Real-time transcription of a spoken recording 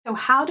So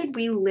how did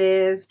we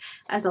live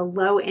as a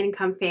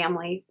low-income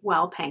family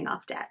while paying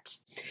off debt?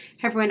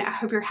 Hey everyone, I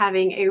hope you're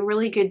having a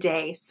really good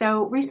day.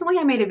 So recently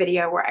I made a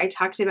video where I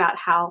talked about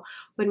how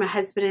when my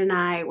husband and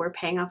I were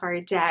paying off our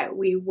debt,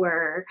 we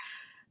were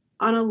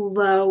on a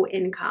low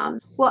income.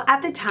 Well,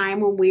 at the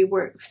time when we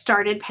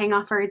started paying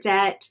off our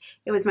debt,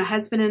 it was my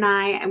husband and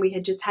I, and we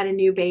had just had a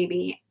new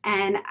baby,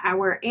 and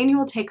our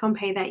annual take-home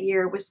pay that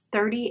year was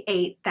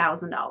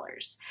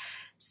 $38,000.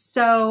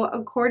 So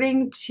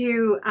according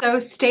to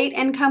state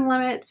income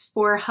limits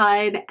for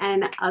HUD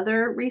and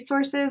other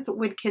resources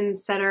would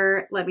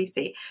consider, let me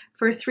see,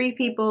 for 3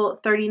 people,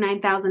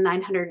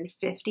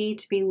 $39,950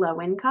 to be low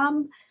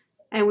income,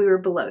 and we were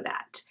below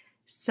that.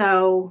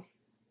 So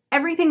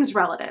everything's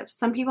relative.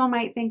 Some people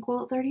might think,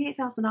 well,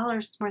 $38,000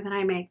 is more than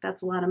I make.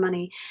 That's a lot of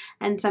money.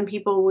 And some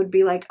people would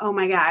be like, oh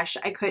my gosh,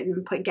 I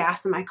couldn't put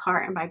gas in my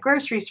car and buy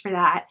groceries for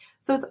that.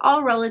 So it's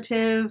all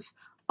relative,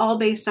 all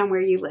based on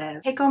where you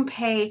live. Take-home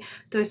pay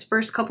those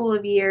first couple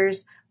of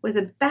years was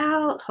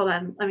about, hold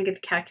on, let me get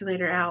the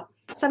calculator out,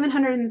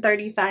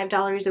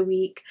 $735 a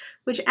week,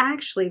 which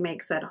actually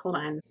makes it, hold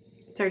on,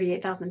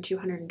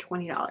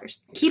 $38,220.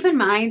 Keep in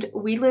mind,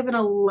 we live in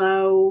a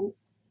low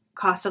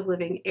cost of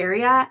living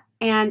area,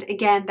 and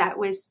again, that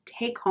was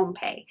take-home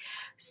pay.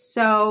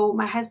 So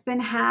my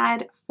husband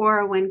had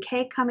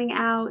 401k coming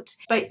out,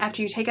 but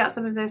after you take out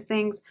some of those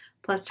things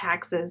plus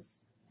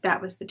taxes, that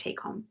was the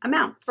take-home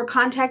amount. For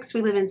context,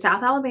 we live in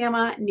South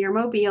Alabama near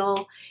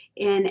Mobile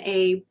in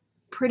a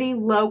pretty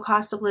low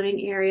cost of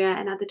living area,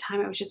 and at the time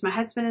it was just my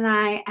husband and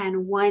I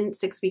and one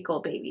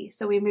 6-week-old baby.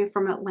 So we moved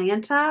from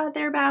Atlanta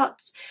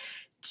thereabouts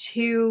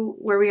to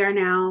where we are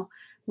now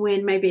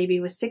when my baby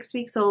was 6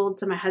 weeks old,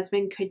 so my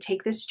husband could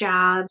take this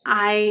job.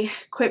 I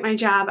quit my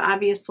job,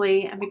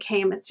 obviously, and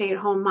became a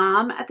stay-at-home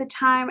mom at the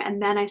time,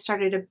 and then I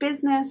started a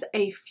business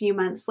a few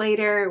months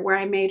later where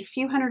I made a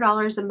few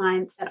 $100s a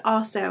month that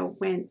also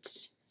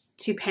went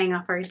to paying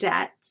off our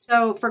debt.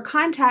 So for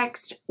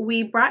context,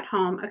 we brought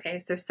home, okay,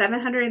 so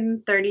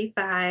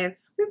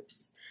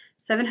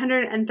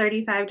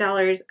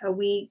 $735 a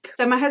week.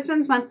 So my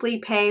husband's monthly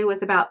pay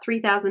was about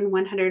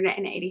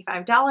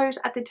 $3,185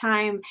 at the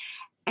time.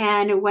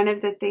 And one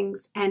of the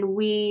things, and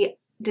we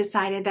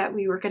decided that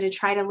we were going to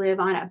try to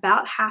live on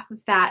about half of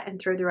that and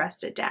throw the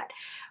rest at debt.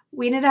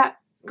 We ended up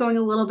going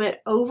a little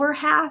bit over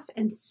half,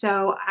 and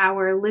so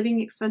our living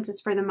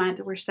expenses for the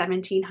month were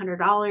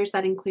 $1,700.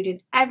 That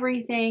included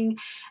everything,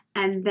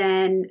 and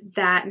then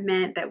that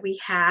meant that we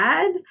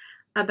had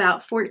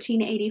about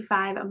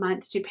 $1,485 a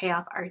month to pay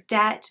off our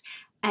debt.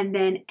 And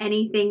then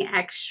anything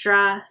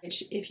extra,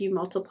 which if you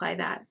multiply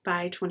that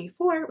by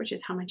 24, which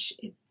is how much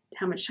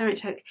time it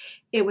took,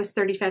 it was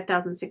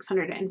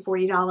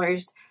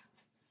 $35,640.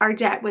 Our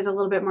debt was a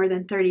little bit more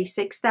than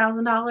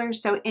 $36,000.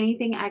 So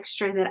anything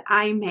extra that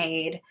I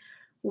made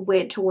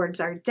went towards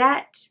our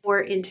debt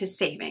or into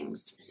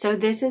savings. So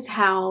this is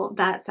how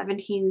that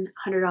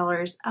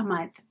 $1,700 a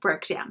month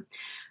broke down.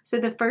 So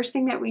the first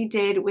thing that we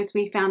did was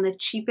we found the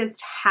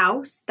cheapest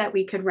house that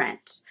we could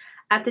rent.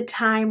 At the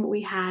time,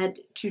 we had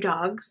 2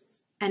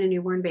 dogs and a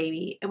newborn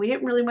baby, and we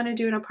didn't really want to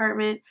do an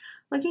apartment.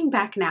 Looking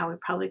back now, we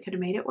probably could have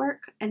made it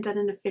work and done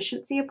an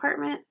efficiency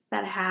apartment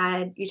that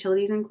had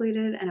utilities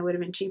included, and it would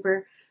have been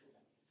cheaper.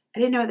 I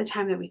didn't know at the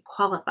time that we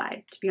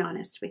qualified, to be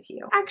honest with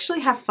you. I actually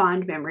have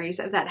fond memories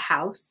of that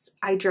house.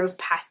 I drove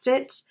past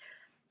it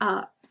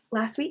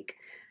last week,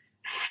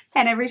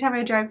 and every time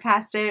I drive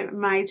past it,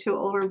 my 2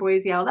 older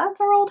boys yell, "That's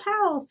our old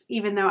house,"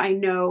 even though I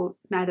know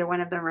neither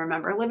one of them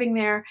remember living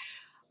there.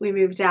 We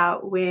moved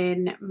out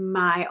when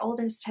my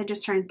oldest had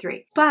just turned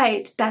 3.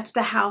 But that's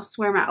the house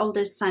where my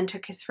oldest son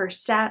took his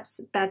first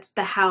steps. That's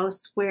the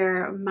house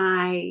where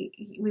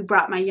we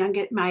brought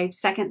my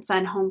second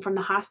son home from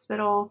the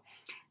hospital.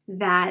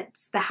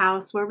 That's the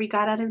house where we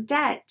got out of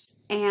debt.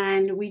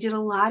 And we did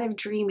a lot of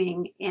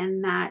dreaming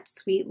in that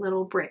sweet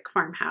little brick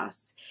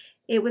farmhouse.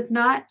 It was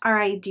not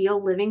our ideal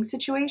living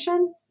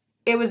situation.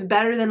 It was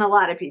better than a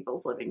lot of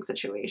people's living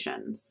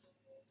situations.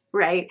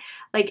 Right?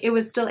 Like, it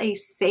was still a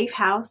safe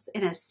house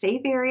in a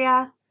safe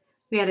area.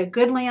 We had a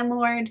good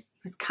landlord. He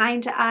was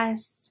kind to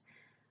us.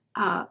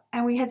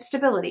 And we had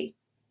stability.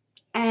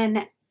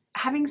 And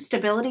having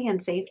stability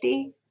and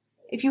safety,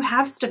 if you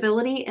have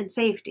stability and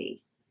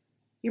safety,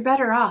 you're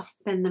better off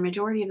than the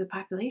majority of the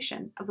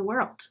population of the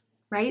world,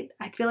 right?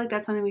 I feel like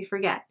that's something we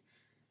forget,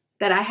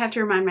 that I have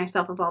to remind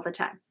myself of all the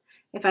time.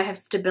 If I have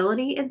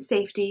stability and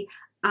safety,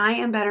 I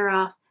am better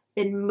off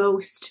than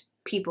most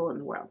people in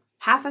the world.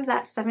 Half of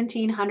that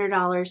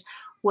 $1,700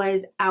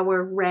 was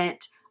our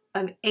rent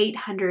of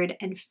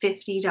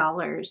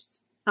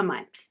 $850 a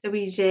month. So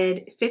we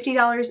did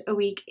 $50 a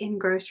week in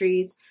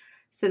groceries,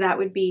 so that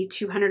would be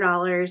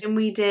 $200. And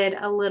we did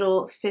a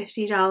little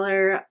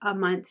 $50 a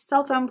month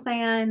cell phone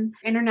plan.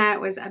 Internet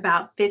was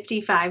about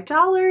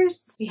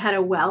 $55. We had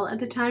a well at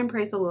the time,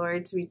 praise the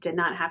Lord, so we did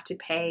not have to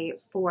pay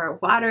for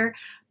water,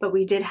 but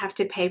we did have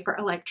to pay for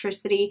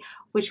electricity,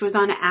 which was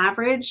on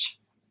average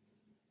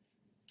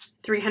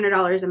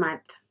 $300 a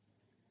month.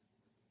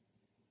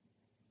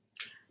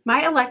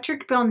 My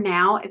electric bill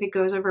now, if it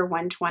goes over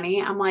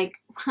 120, I'm like,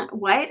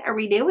 what are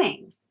we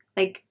doing?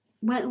 Like,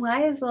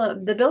 why is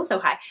the bill so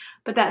high?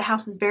 But that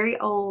house is very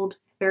old,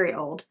 very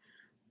old.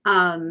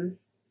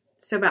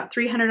 So about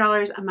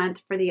 $300 a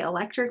month for the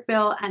electric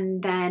bill,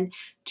 and then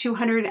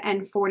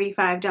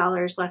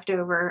 $245 left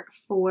over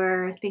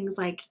for things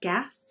like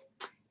gas,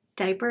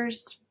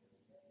 diapers,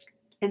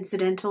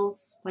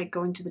 incidentals like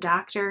going to the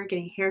doctor,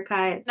 getting a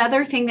haircut.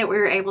 Another thing that we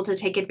were able to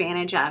take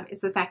advantage of is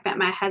the fact that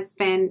my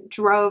husband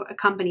drove a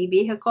company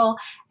vehicle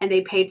and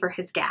they paid for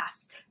his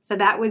gas. So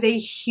that was a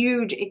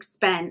huge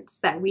expense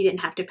that we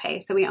didn't have to pay.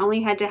 So we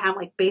only had to have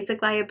like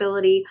basic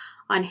liability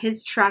on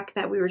his truck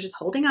that we were just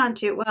holding on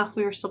to. Well,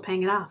 we were still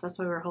paying it off. That's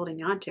why we were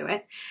holding on to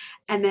it.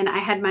 And then I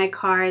had my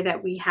car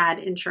that we had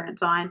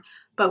insurance on,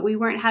 but we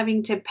weren't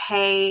having to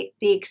pay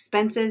the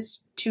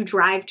expenses to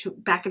drive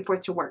back and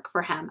forth to work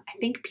for him. I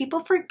think people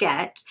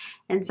forget,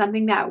 and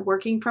something that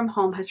working from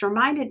home has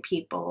reminded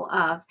people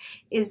of,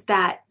 is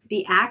that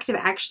the act of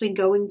actually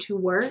going to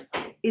work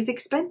is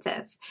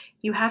expensive.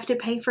 You have to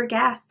pay for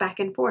gas back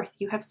and forth.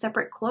 You have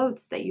separate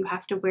clothes that you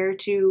have to wear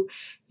to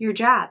your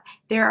job.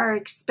 There are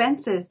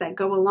expenses that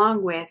go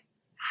along with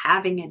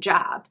having a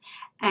job.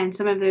 And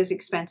some of those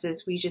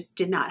expenses we just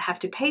did not have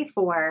to pay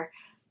for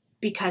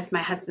because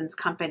my husband's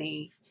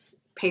company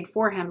paid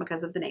for him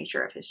because of the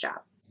nature of his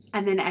job.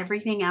 And then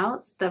everything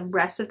else, the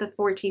rest of the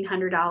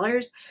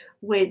 $1,400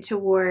 went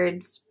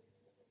towards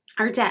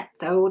our debt.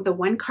 So the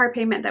one car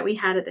payment that we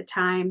had at the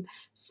time,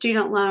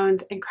 student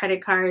loans and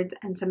credit cards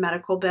and some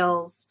medical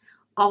bills,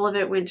 all of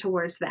it went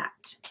towards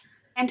that.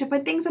 And to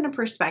put things into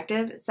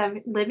perspective,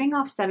 living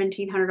off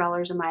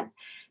 $1,700 a month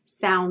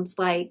sounds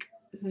like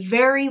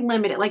very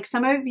limited. Like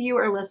some of you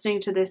are listening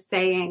to this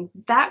saying,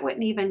 that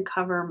wouldn't even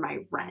cover my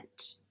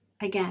rent.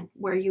 Again,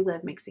 where you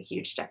live makes a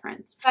huge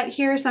difference. But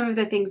here are some of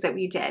the things that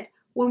we did.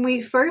 When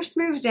we first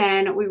moved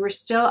in, we were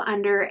still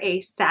under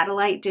a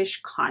satellite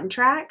dish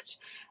contract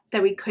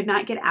that we could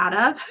not get out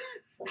of.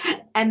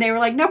 And they were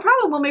like, no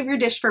problem, we'll move your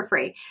dish for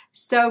free.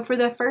 So for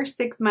the first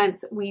 6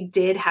 months, we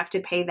did have to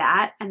pay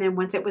that. And then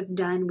once it was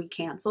done, we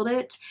canceled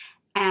it.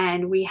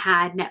 And we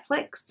had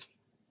Netflix.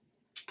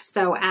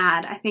 So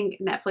I think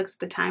Netflix at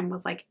the time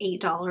was like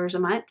 $8 a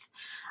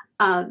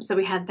month. So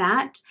we had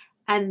that.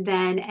 And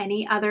then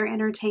any other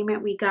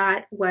entertainment we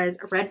got was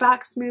a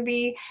Redbox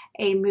movie,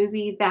 a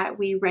movie that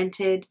we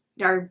rented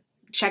or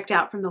checked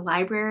out from the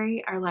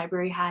library. Our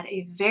library had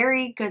a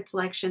very good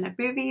selection of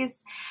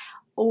movies.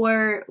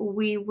 Or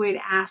we would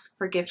ask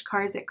for gift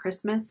cards at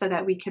Christmas so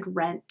that we could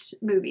rent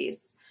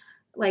movies,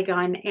 like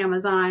on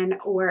Amazon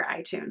or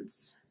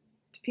iTunes.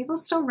 Do people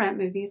still rent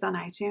movies on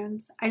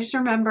iTunes? I just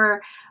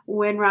remember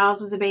when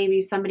Rouse was a baby,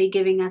 somebody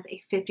giving us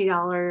a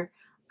 $50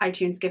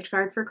 iTunes gift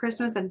card for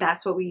Christmas, and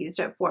that's what we used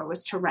it for,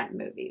 was to rent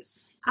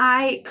movies.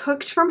 I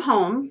cooked from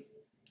home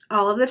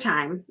all of the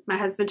time. My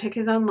husband took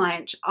his own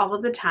lunch all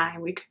of the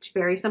time. We cooked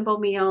very simple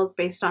meals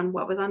based on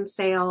what was on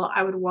sale.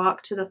 I would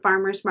walk to the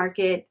farmer's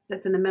market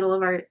that's in the middle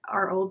of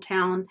our old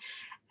town,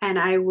 and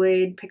I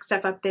would pick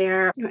stuff up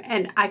there.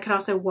 And I could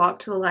also walk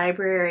to the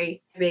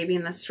library, baby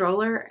in the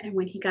stroller, and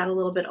when he got a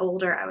little bit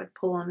older, I would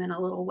pull him in a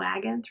little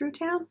wagon through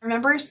town. I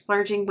remember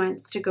splurging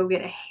once to go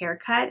get a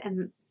haircut,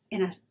 and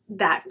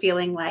that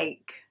feeling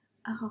like,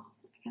 oh,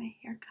 I got a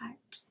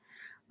haircut,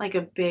 like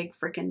a big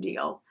freaking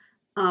deal.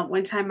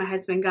 One time my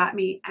husband got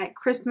me at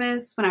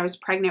Christmas when I was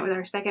pregnant with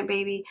our second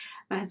baby,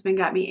 my husband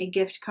got me a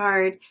gift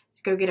card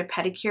to go get a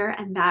pedicure,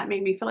 and that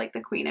made me feel like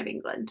the Queen of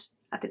England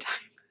at the time.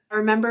 I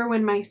remember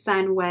when my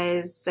son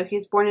so he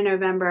was born in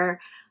November,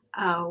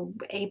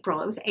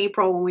 April. It was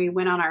April when we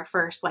went on our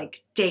first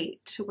like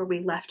date where we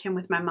left him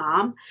with my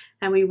mom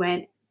and we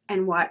went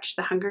and watched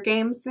the Hunger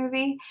Games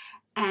movie,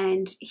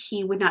 and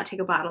he would not take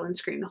a bottle and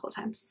scream the whole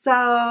time.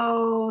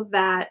 So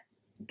that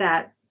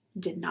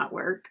did not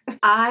work.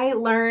 I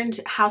learned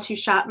how to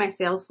shop my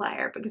sales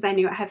flyer because I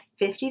knew I have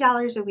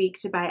 $50 a week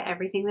to buy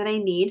everything that I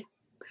need,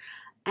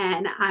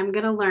 and I'm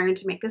gonna learn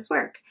to make this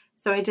work.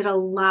 So I did a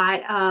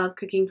lot of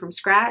cooking from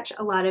scratch,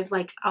 a lot of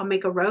like, I'll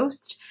make a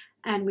roast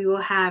and we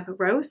will have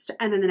roast,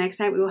 and then the next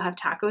night we will have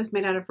tacos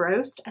made out of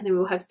roast, and then we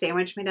will have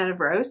sandwich made out of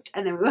roast,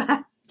 and then we will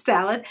have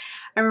salad.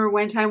 I remember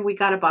one time we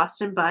got a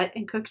Boston butt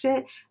and cooked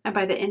it, and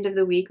by the end of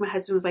the week my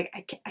husband was like,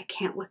 I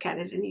can't look at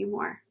it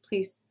anymore.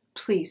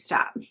 Please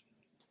stop.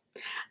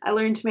 I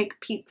learned to make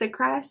pizza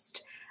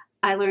crust.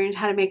 I learned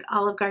how to make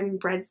Olive Garden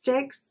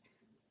breadsticks.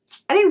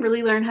 I didn't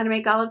really learn how to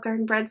make Olive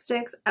Garden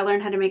breadsticks. I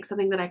learned how to make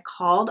something that I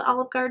called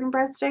Olive Garden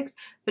breadsticks,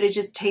 but it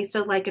just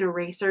tasted like an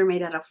eraser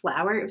made out of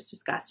flour. It was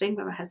disgusting,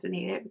 but my husband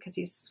ate it because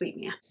he's a sweet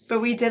man. But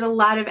we did a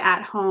lot of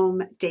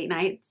at-home date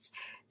nights.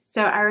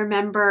 So I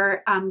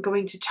remember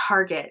going to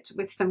Target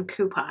with some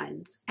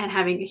coupons and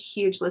having a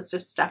huge list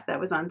of stuff that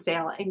was on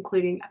sale,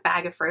 including a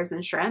bag of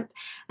frozen shrimp,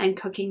 and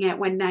cooking it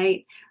one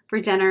night for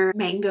dinner,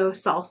 mango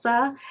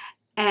salsa,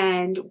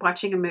 and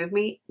watching a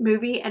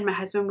movie. And my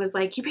husband was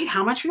like, you paid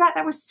how much for that?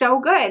 That was so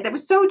good. That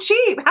was so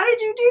cheap. How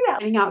did you do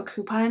that? Handing out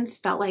coupons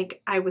felt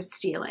like I was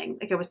stealing,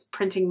 like I was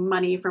printing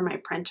money from my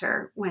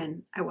printer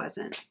when I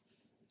wasn't.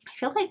 I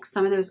feel like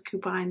some of those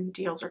coupon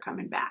deals are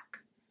coming back.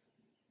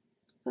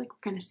 feel like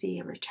we're going to see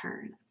a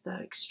return of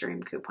the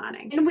extreme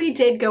couponing. And we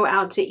did go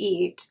out to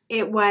eat.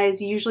 It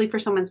was usually for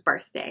someone's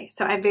birthday.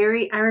 So I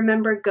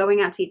remember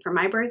going out to eat for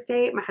my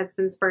birthday, my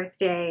husband's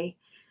birthday,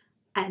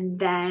 and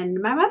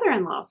then my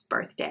mother-in-law's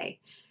birthday.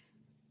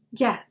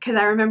 Yeah, because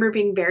I remember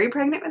being very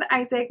pregnant with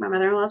Isaac. My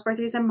mother-in-law's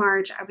birthday is in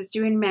March. I was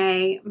due in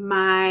May.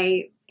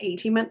 My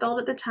 18-month-old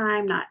at the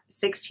time, not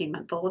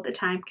 16-month-old at the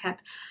time,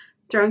 kept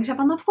throwing stuff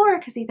on the floor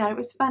because he thought it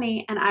was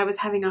funny, and I was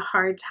having a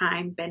hard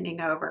time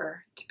bending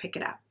over to pick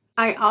it up.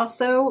 I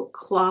also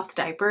cloth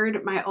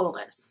diapered my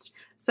oldest.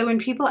 So when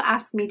people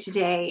ask me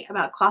today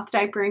about cloth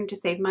diapering to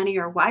save money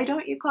or why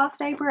don't you cloth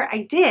diaper,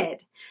 I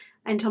did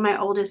until my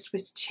oldest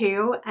was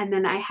 2, and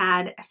then I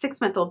had a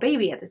 6-month-old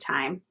baby at the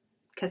time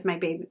because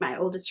my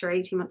oldest are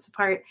 18 months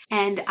apart,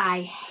 and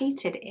I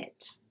hated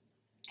it.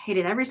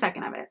 Hated every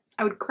second of it.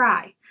 I would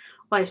cry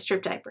while I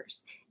stripped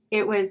diapers.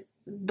 It was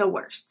the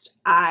worst.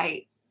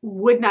 I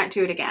would not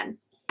do it again.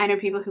 I know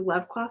people who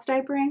love cloth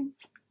diapering.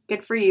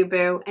 Good for you,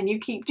 boo. And you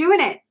keep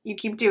doing it. You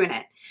keep doing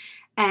it.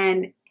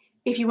 And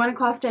if you want a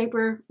cloth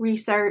diaper,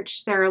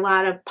 research. There are a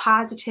lot of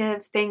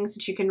positive things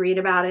that you can read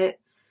about it.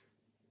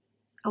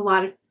 A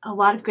lot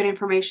of good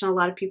information, a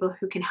lot of people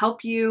who can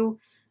help you.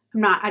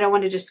 I don't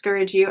want to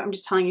discourage you. I'm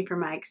just telling you from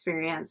my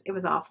experience. It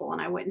was awful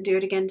and I wouldn't do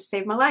it again to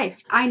save my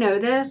life. I know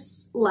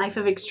this life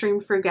of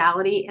extreme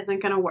frugality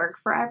isn't going to work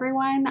for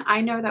everyone.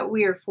 I know that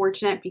we are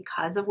fortunate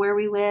because of where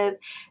we live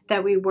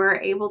that we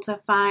were able to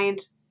find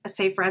a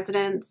safe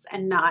residence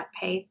and not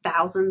pay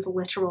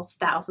literal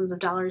thousands of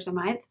dollars a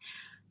month.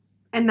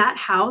 And that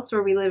house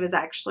where we live is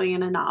actually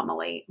an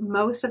anomaly.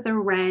 Most of the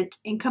rent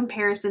in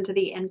comparison to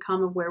the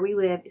income of where we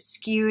live is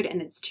skewed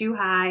and it's too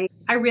high.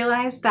 I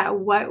realized that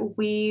what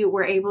we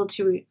were able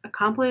to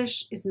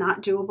accomplish is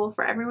not doable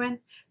for everyone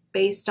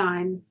based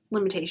on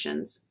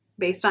limitations,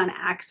 based on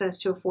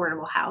access to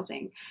affordable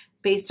housing,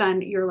 based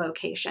on your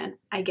location.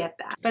 I get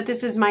that. But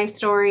this is my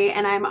story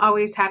and I'm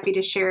always happy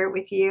to share it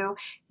with you.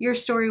 Your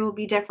story will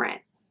be different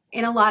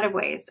in a lot of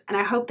ways. And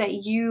I hope that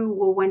you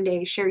will one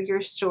day share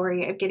your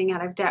story of getting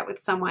out of debt with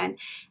someone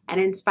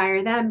and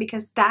inspire them,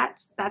 because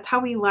that's how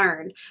we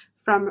learn,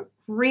 from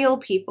real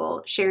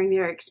people sharing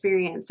their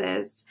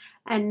experiences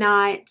and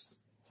not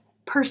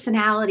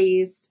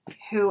personalities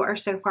who are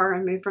so far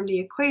removed from the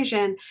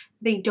equation,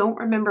 they don't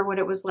remember what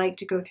it was like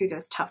to go through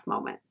those tough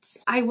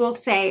moments. I will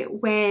say,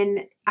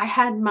 when I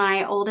had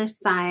my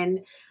oldest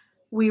son,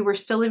 we were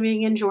still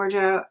living in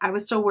Georgia. I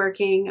was still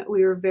working.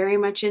 We were very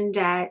much in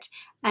debt.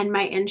 And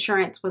my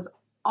insurance was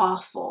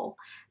awful.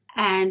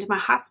 And my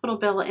hospital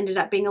bill ended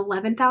up being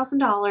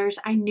 $11,000.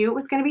 I knew it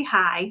was going to be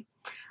high.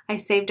 I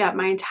saved up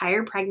my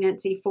entire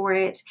pregnancy for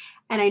it.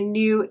 And I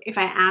knew if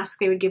I asked,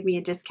 they would give me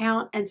a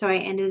discount. And so I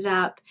ended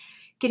up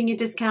getting a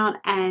discount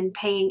and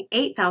paying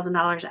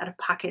 $8,000 out of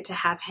pocket to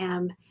have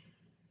him.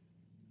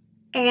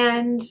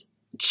 And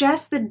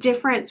just the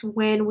difference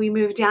when we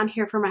moved down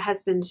here for my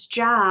husband's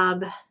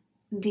job,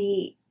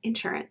 the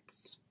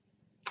insurance,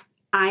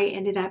 I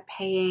ended up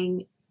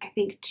paying, I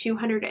think,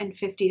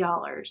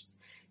 $250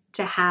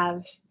 to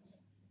have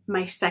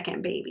my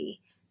second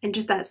baby. And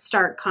just that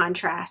stark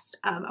contrast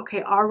of,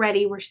 okay,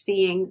 already we're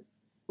seeing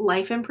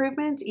life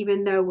improvements,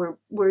 even though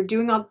we're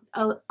doing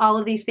all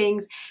of these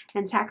things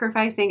and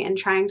sacrificing and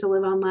trying to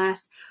live on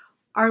less.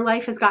 Our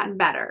life has gotten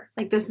better.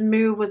 Like, this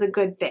move was a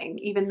good thing,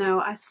 even though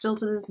I still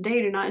to this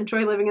day do not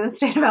enjoy living in the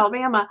state of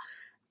Alabama.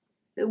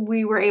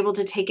 We were able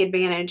to take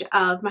advantage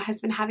of my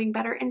husband having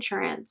better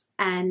insurance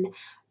and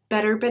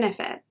better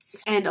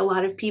benefits. And a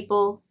lot of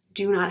people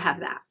do not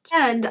have that.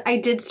 And I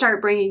did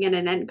start bringing in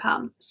an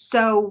income.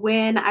 So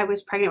when I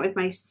was pregnant with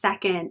my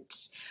second,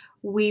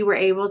 we were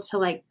able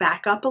to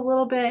back up a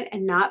little bit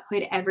and not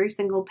put every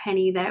single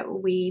penny that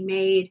we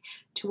made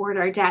toward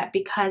our debt,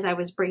 because I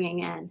was bringing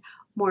in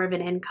more of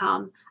an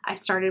income. I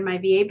started my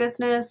VA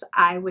business.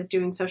 I was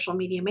doing social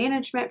media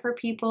management for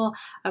people.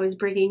 I was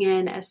bringing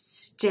in a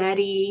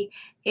steady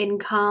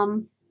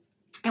income.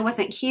 It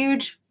wasn't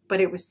huge, but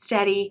it was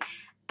steady.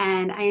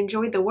 And I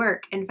enjoyed the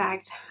work. In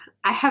fact,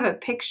 I have a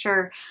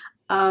picture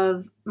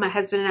of my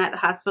husband and I at the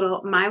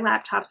hospital. My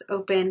laptop's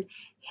open.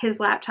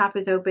 His laptop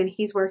is open.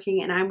 He's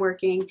working and I'm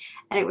working.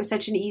 And it was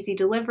such an easy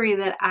delivery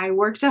that I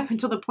worked up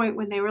until the point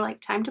when they were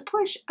like, time to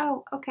push.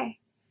 Oh, okay.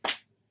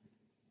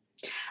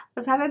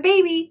 Let's have a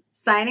baby.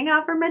 Signing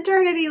off for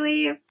maternity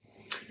leave.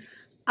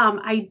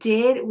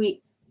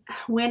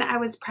 When I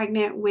was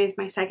pregnant with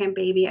my second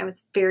baby, I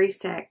was very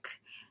sick.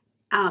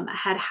 I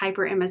had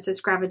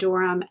hyperemesis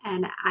gravidorum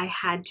and I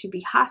had to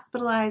be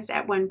hospitalized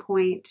at one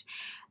point.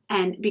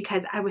 And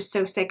because I was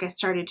so sick, I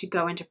started to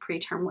go into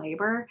preterm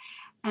labor.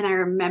 And I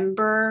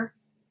remember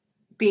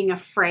being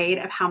afraid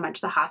of how much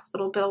the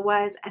hospital bill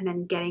was and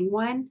then getting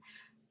one.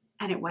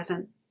 And it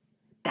wasn't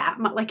that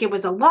much. It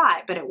was a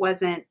lot, but it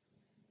wasn't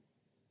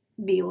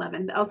the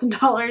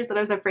 $11,000 that I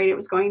was afraid it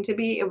was going to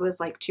be. It was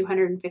like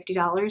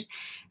 $250,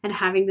 and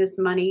having this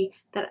money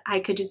that I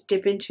could just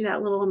dip into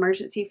that little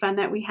emergency fund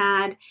that we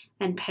had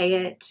and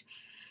pay it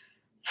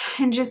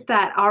and just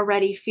that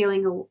already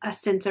feeling a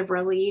sense of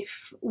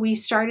relief. We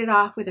started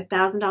off with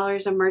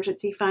 $1,000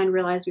 emergency fund,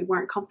 realized we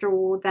weren't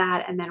comfortable with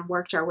that, and then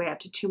worked our way up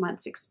to 2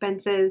 months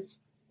expenses.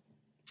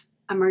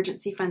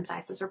 Emergency fund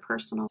sizes are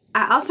personal.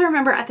 I also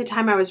remember at the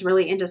time I was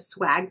really into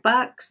swag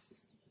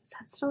bucks. Is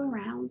that still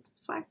around?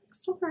 Swag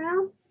still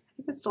around?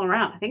 I think it's still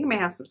around. I think I may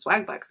have some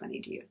swag bucks I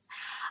need to use.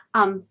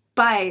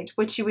 But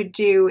what you would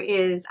do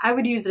is I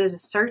would use it as a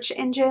search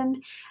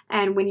engine.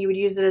 And when you would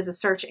use it as a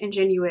search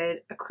engine, you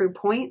would accrue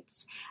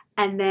points.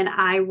 And then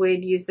I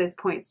would use those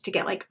points to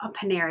get like a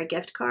Panera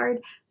gift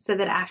card so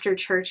that after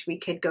church we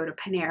could go to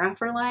Panera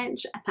for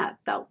lunch. And that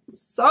felt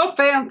so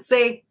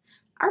fancy.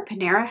 Our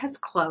Panera has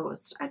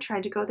closed. I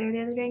tried to go there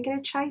the other day and get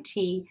a chai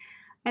tea,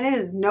 and it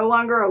is no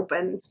longer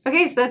open.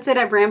 Okay, so that's it.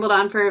 I've rambled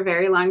on for a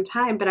very long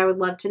time, but I would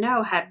love to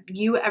know, have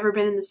you ever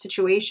been in the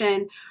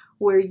situation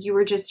where you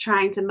were just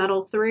trying to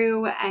muddle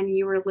through and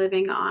you were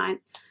living on?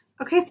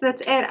 Okay, so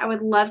that's it. I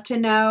would love to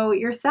know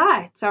your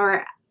thoughts.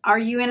 Or are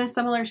you in a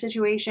similar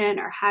situation,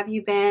 or have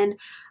you been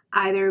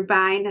either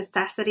by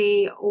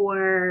necessity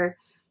or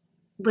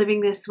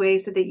living this way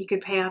so that you could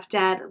pay off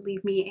debt?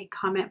 Leave me a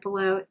comment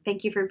below.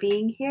 Thank you for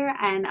being here,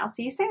 and I'll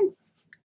see you soon.